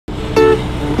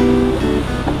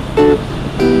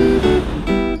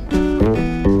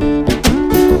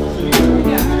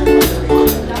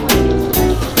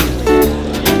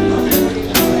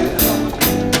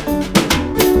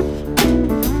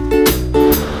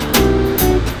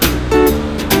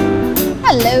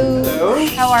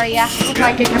Sorry, yeah. Would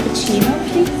like a cappuccino,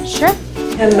 please? Sure.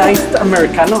 And iced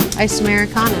Americano. Iced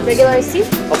Americano. Regular iced tea?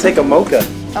 I'll take a mocha.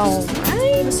 All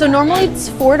right. So normally it's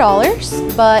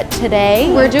 $4, but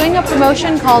today we're doing a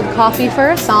promotion called Coffee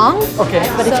for a Song.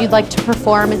 Okay. But if you'd like to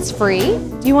perform, it's free.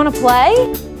 Do you want to play?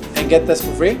 And get this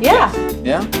for free? Yeah.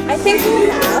 Yeah? I think we'll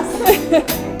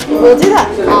pass. We'll do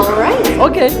that. All right.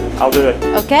 Okay. I'll do it.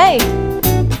 Okay.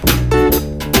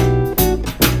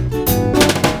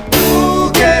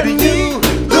 Look at you,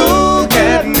 look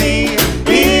at me,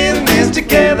 in this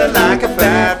together like a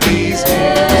fat piece.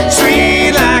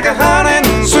 Sweet like a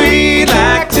honey, sweet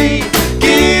like tea.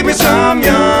 Give me some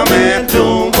yum and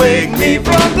don't wake me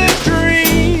from this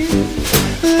dream.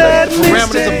 Let me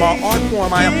Parameters of my art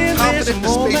form, I am confident in the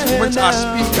space in which I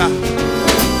speak.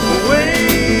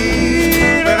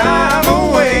 away, but I'm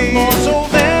away more so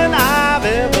than I've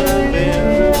ever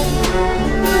been.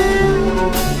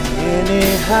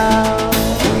 Anyhow.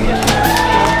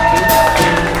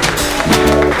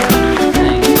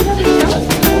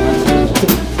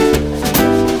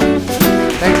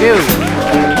 Thank you.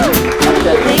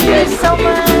 Thank you so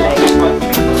much.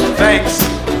 Thanks.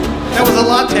 That was a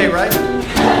latte, right?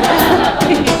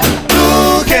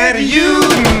 Look at you,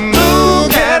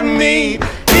 look at me,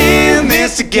 in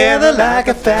this together like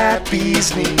a fat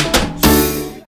bee's knee.